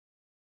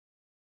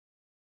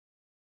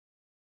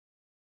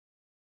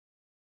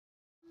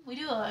We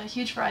do a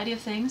huge variety of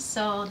things.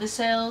 So the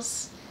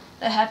sales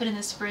that happen in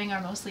the spring are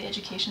mostly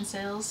education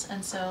sales,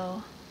 and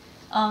so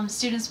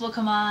students will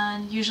come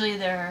on. Usually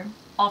they're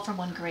all from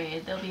one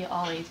grade. They'll be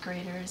all 8th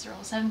graders or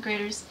all 7th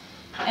graders.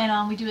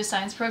 And we do a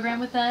science program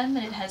with them,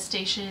 and it has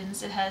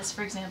stations. It has,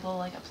 for example,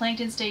 like a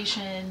plankton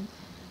station,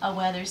 a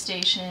weather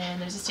station.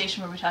 There's a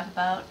station where we talk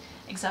about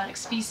exotic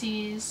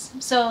species.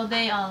 So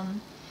they, and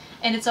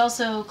it's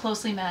also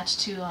closely matched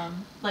to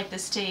like the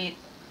state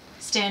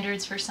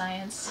standards for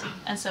science.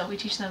 And so we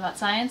teach them about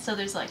science. So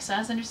there's like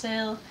science under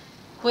sail.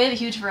 We have a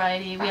huge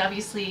variety. We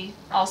obviously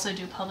also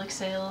do public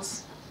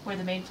sales, where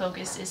the main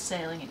focus is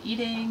sailing and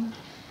eating.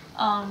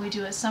 We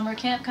do a summer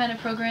camp kind of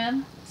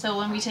program. So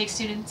when we take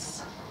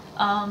students,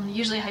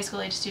 usually high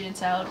school age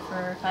students, out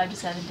for 5 to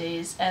 7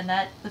 days, and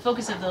the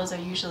focus of those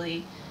are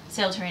usually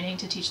sail training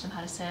to teach them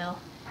how to sail.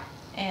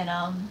 And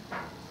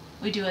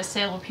we do a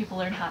sail where people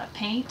learn how to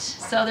paint.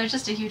 So there's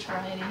just a huge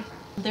variety.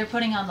 They're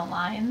putting on the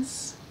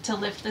lines to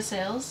lift the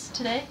sails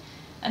today.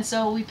 And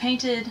so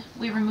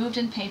we removed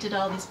and painted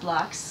all these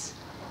blocks,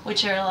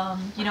 which are,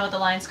 you know, the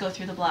lines go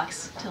through the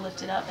blocks to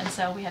lift it up. And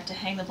so we have to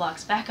hang the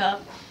blocks back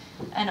up.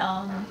 And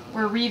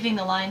we're reeving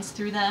the lines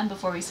through them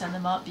before we send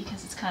them up,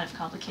 because it's kind of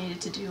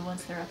complicated to do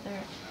once they're up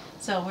there.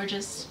 So we're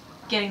just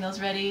getting those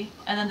ready,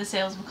 and then the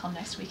sails will come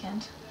next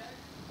weekend.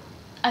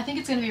 I think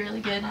it's going to be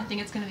really good. I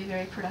think it's going to be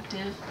very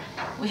productive.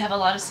 We have a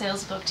lot of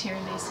sails booked here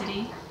in Bay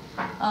City.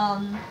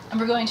 And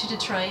we're going to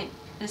Detroit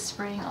this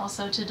spring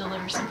also to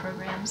deliver some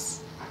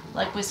programs,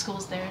 like with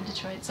schools there in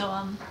Detroit. So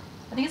I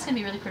think it's going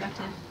to be really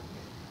productive.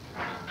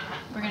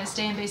 We're going to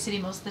stay in Bay City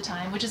most of the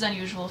time, which is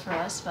unusual for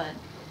us, but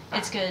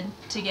it's good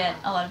to get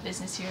a lot of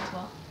business here as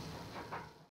well.